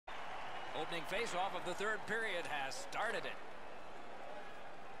opening face-off of the third period has started it.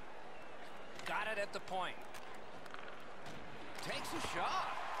 Got it at the point. Takes a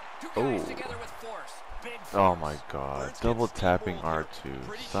shot. Two guys together with force. Big force. Oh my god. Double tapping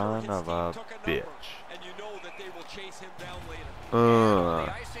R2. Son of a bitch. And you know that they will chase him down later.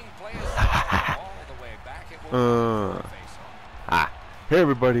 The icing play is all the way back. It will be face-off. Hey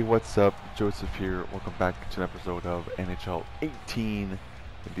everybody, what's up? Joseph here. Welcome back to an episode of NHL 18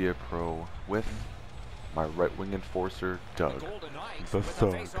 NBA Pro with my right wing enforcer, Doug. The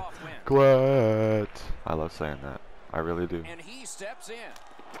Thug. Glad. I love saying that. I really do. And he steps in.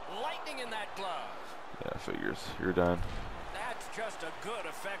 Lightning in that glove. Yeah, figures. You're done. That's just a good,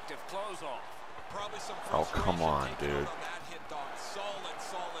 effective close-off. Probably some Oh, come on, frustration taken dude. out on that hit, Doc.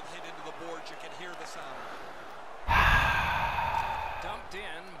 Solid hit into the board. You can hear the sound. Dumped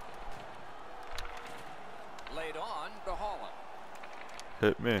in. Laid on to Holland.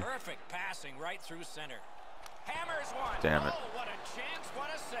 Hit me. Perfect passing right through center. Hammers one. Damn it. Oh, what a chance. What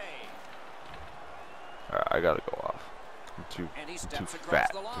a save. Alright, I gotta go off. I'm too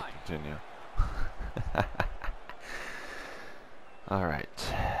fat to continue.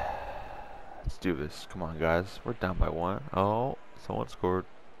 Alright. Let's do this. Come on, guys. We're down by one. Oh, someone scored.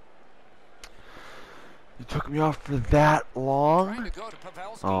 You took me off for that long?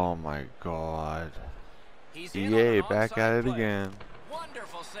 Oh my god. EA, back at it again.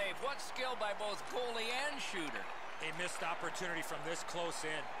 Wonderful save. What skill by both goalie and shooter. A missed opportunity from this close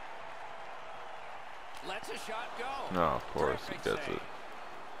in. Lets a shot go. No, of course he gets it.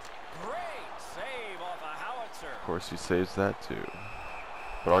 Great save off a howitzer. Of course he saves that too.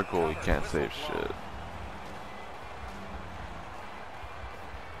 But our goalie can't save shit.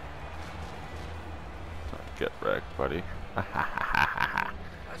 Get wrecked, buddy. Let's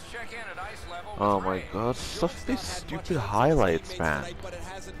check in at ice level. Oh my god, stuff these stupid highlights, man.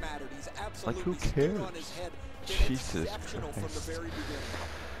 Like, who cares? Jesus Christ.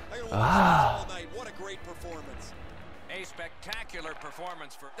 What a great performance. A spectacular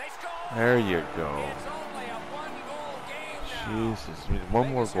performance for they score! There you go. It's only a one-goal game now. Jesus, we need one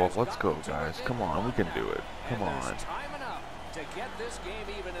more goal. Let's go, guys. Come on, we can do it. Come on. There's time enough to get this game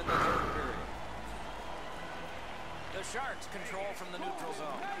even in the third period. The Sharks control from the neutral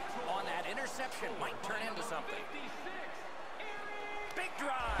zone. On that interception might turn into something. Big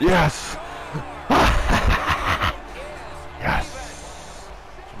drive. Yes. Yes.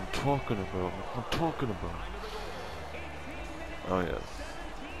 That's what I'm talking about. That's what I'm talking about. Oh yes.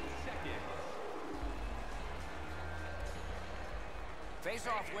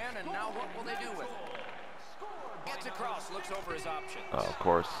 Face-off win, and now what will they do with it? Gets across, looks over his options. Oh, of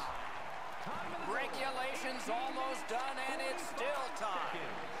course. Regulations almost done, and it's still time.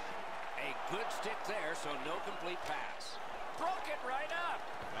 A good stick there, so no complete pass. Broke it right up.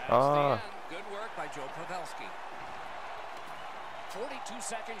 That's the end. Good work by Joe Pavelski. 42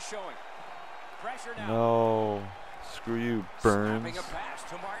 seconds showing. Pressure now. No. Screw you, Burns. Snapping a pass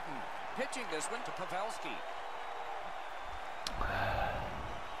to Martin. Pitching this one to Pavelski.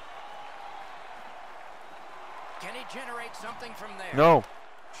 Can he generate something from there? No.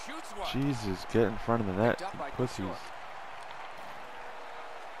 Shoots one. Jesus, get in front of the net, you pussies.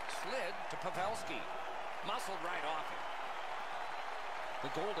 Slid to Pavelski. Muscled right off it. The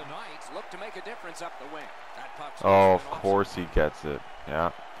Golden Knights look to make a difference up the wing. That puck's Oh, of course he gets it.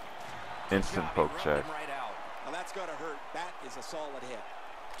 Yeah. Instant poke check. Right out. Well, that's got to hurt. That is a solid hit.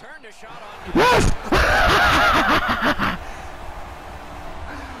 Turned a shot on. Yes!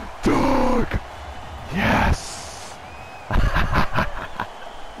 Dog! Yes!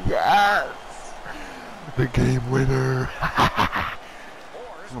 Yes! The game winner!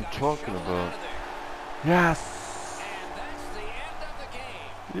 That's what I'm talking about. Yes! And that's the end of the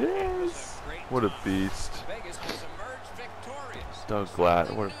game. Yes! What a beast. Vegas has emerged victorious. Doug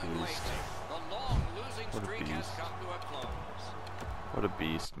Glad, what a beast. The long losing What a streak has beast. come to a close. What a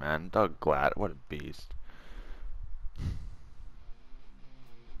beast, man. Doug Glad, what a beast.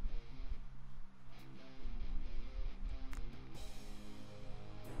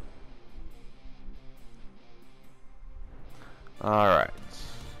 Alright.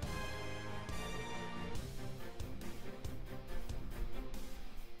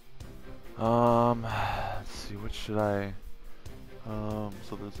 Let's see, what should I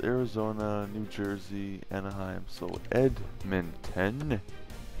so there's Arizona, New Jersey, Anaheim, so Edmonton.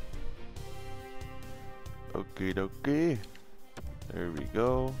 Okay, okay. There we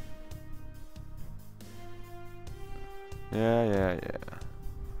go. Yeah.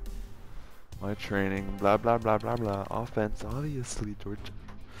 My training, blah blah blah blah blah. Offense, obviously, Georgia.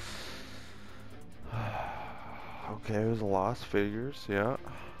 Okay, it was a loss, figures, yeah.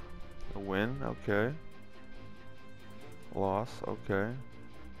 A win, okay. Loss, okay.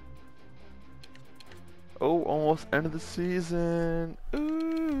 Oh, almost end of the season.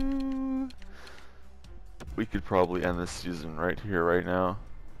 Ooh. We could probably end this season right here, right now.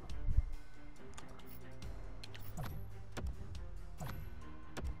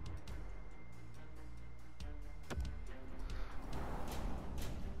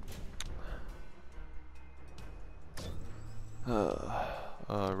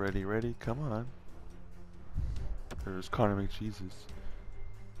 Ready, come on. There's Connor McJesus.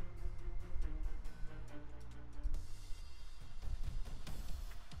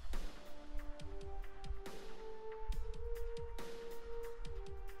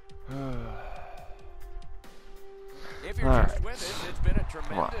 If you're just with us, it's been a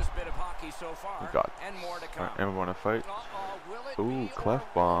tremendous bit of hockey so far, and more to come. Alright, everyone wanna fight? Ooh,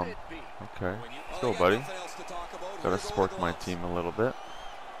 cleft bomb. Okay, let's go, buddy. Gotta support my team a little bit.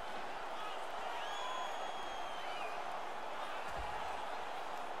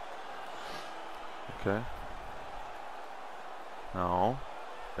 Okay. No.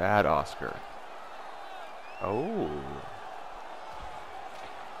 Bad Oscar. Oh.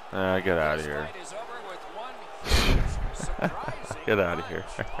 Get out of here. Get out of here.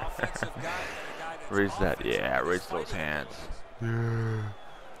 Raise that. Yeah, raise those hands.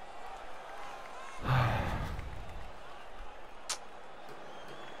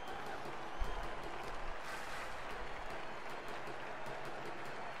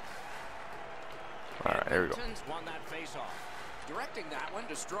 Alright, here we go. Won that face-off. Directing that one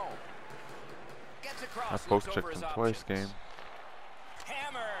to Strome. Gets across, I poke checked him twice, game.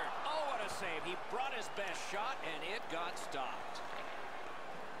 Hammered. Oh, what a save. He brought his best shot, and it got stopped.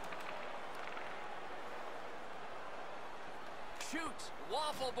 Shoots.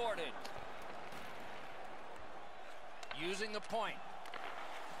 Waffle boarded. Using the point.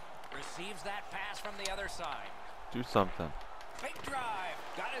 Receives that pass from the other side. Do something. Big drive.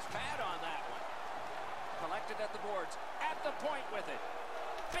 Got his pad on that one. Collected at the boards. At the point with it.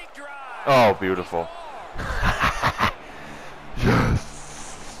 Big drive. Oh, beautiful.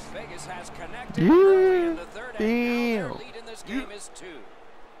 Yes. Vegas has connected early in the third, and now their lead in this game is 2.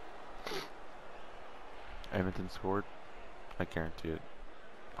 Edmonton scored. I guarantee it.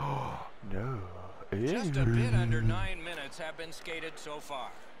 Oh, no. Just a bit under 9 minutes have been skated so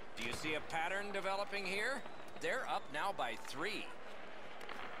far. Do you see a pattern developing here? They're up now by 3.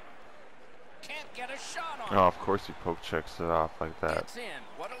 Can't get a shot on. Oh, of course he poke checks it off like that. Gets in.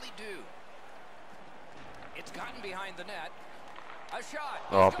 What'll he do? It's gotten behind the net. A shot.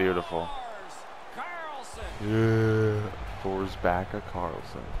 Oh, beautiful. Carlson. Yeah. Four's back of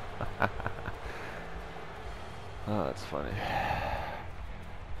Carlson. Oh, that's funny.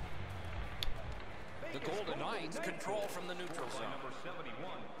 The Golden Knights control from the neutral zone.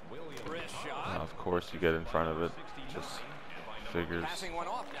 Wrist shot. Of course you get in front of it. Just figures. Passing one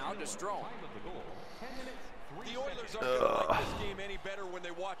off now to Strome. The Oilers aren't going to like this game any better when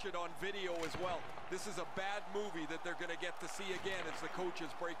they watch it on video as well. This is a bad movie that they're going to get to see again as the coaches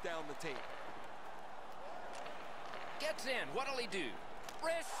break down the tape. Gets in. What'll he do?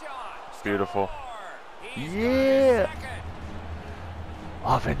 Wrist shot. Beautiful. He's yeah.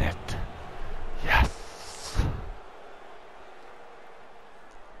 Loving it. Yes.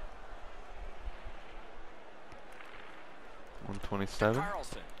 127.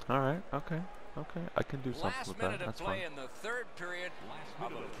 Alright, okay. Okay, I can do something with that. That's fine. In the third period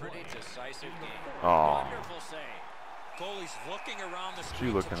of a pretty decisive game. Oh. Wonderful save. Goalie's looking around the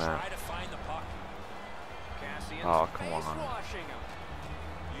screen to try to find the puck. Cassian's oh, come on.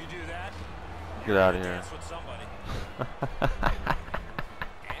 You do that? Get out of here.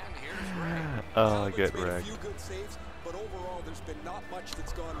 And here's Ray. Oh, get wrecked. But overall, there's been not much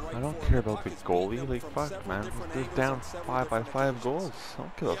that's gone right. I don't care about the goalie. Like, fuck, man. They're down 5 by 5 goals. I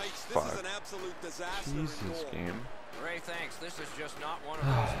don't give a fuck. Jesus, game. Ray thinks this is just not one of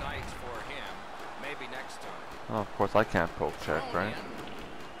those nights for him. Maybe next time. Oh, of course, I can't poke check, right?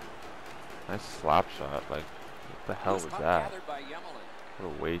 Nice slap shot. Like, what the hell was that?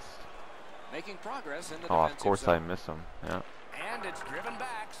 What a waste. Making progress in the oh, of course I miss him. Yeah. And it's driven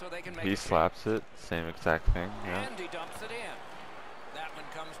back so they can make he slaps it, same exact thing. Yeah. And he dumps it in. That one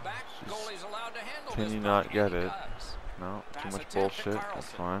comes back. Goalie's allowed to handle can this you not get it? Does. No, too much bullshit. That's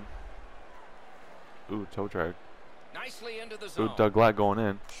fine. Ooh, toe drag. Nicely into the zone. Ooh, Doug Latt going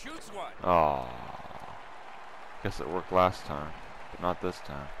in. Shoots one. Oh. Guess it worked last time, but not this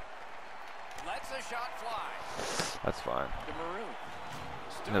time. Lets a shot fly. That's fine. The Maroon.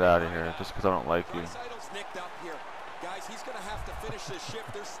 Get out of here, just because I don't like you. Nicked up here. Guys, he's going to have to finish this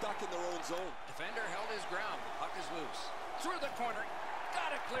shift. They're stuck in their own zone. Defender held his ground. Puck is loose. Through the corner.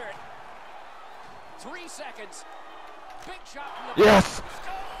 Gotta clear it. 3 seconds. Big shot from the Yes!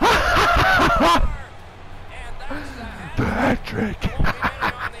 and that's The hat trick!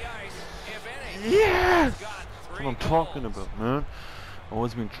 Yes! That's what I'm talking about, man. I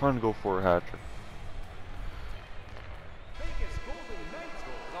was been trying to go for a hat trick.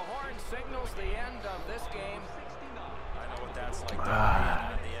 The horn signals the end of this game. I know what that's like.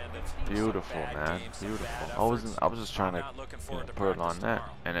 Beautiful, man. Beautiful. I was just trying to put it on net,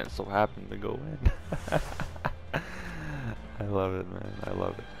 and it so happened to go in. I love it, man. I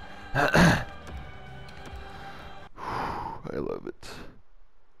love it. I love it.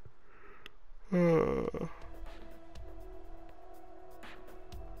 Oh.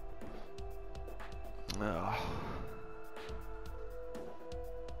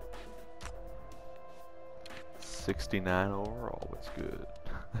 69 overall, what's good?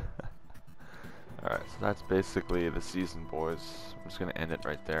 Alright, so that's basically the season, boys. I'm just gonna end it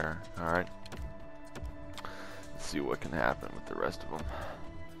right there, alright? Let's see what can happen with the rest of them.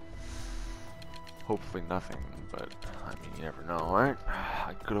 Hopefully nothing, but I mean, you never know, alright?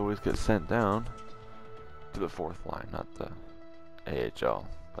 I could always get sent down to the 4th line, not the AHL,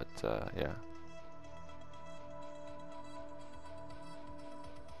 but yeah.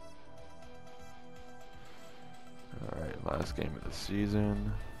 Alright, last game of the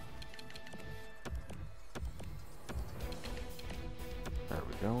season. There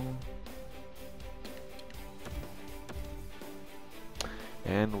we go.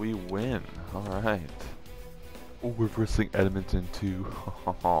 And we win. Alright. Oh, we're versing Edmonton too.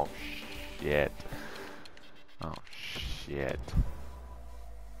 Oh, shit. Oh, shit.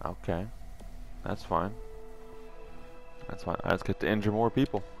 Okay. That's fine. That's fine. I just get to injure more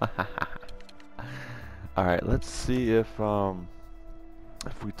people. Alright, let's see if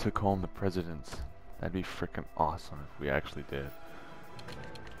we took home the Presidents. That'd be freaking awesome if we actually did.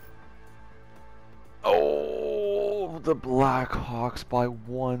 Oh, the Blackhawks by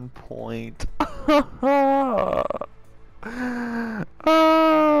 1 point. Oh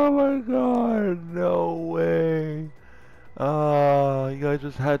my god, no way. You guys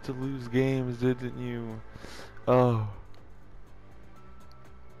just had to lose games, didn't you? Oh.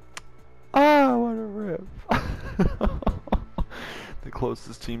 Ah, what a rip. The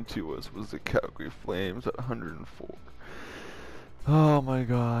closest team to us was the Calgary Flames at 104. Oh my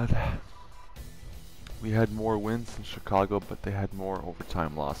god. We had more wins than Chicago, but they had more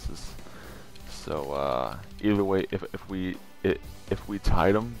overtime losses. So either way, if we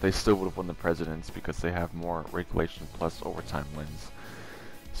tied them, they still would have won the Presidents because they have more regulation plus overtime wins.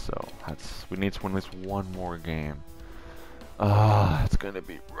 So we need to win at least one more game. It's gonna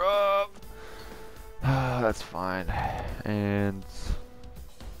be rough. That's fine. And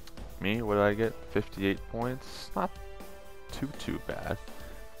me, what did I get? 58 points. Not too bad.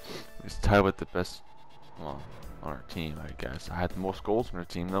 It's tied with the best, well, on our team, I guess. I had the most goals on our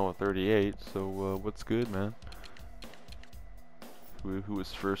team though, with 38. So what's good, man? Who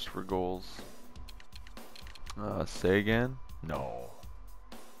was first for goals? Say again? No.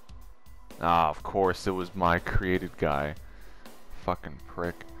 Ah, of course it was my created guy. Fucking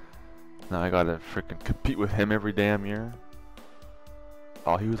prick. Now I gotta freaking compete with him every damn year.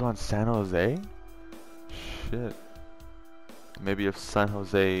 Oh, he was on San Jose? Shit. Maybe if San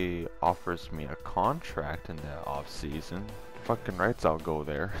Jose offers me a contract in the off season, fucking rights, I'll go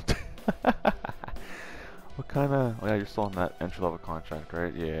there. What kind of? Oh yeah, you're still on that entry level contract,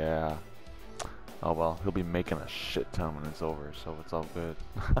 right? Yeah. Oh well, he'll be making a shit ton when it's over, so it's all good.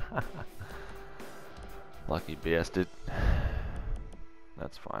 Lucky bastard.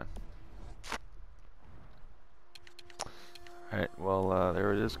 That's fine. Alright, well,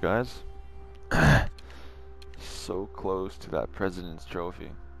 there it is, guys. So close to that President's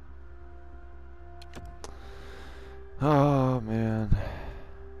Trophy. Oh, man.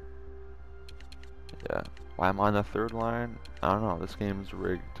 Yeah. Why am I on the 3rd line? I don't know. This game is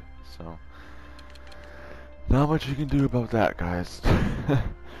rigged, so not much you can do about that, guys.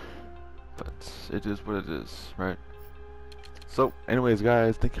 But it is what it is, right? So, anyways,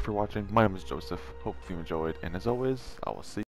 guys, thank you for watching. My name is Joseph. Hopefully you enjoyed, and as always, I will see you.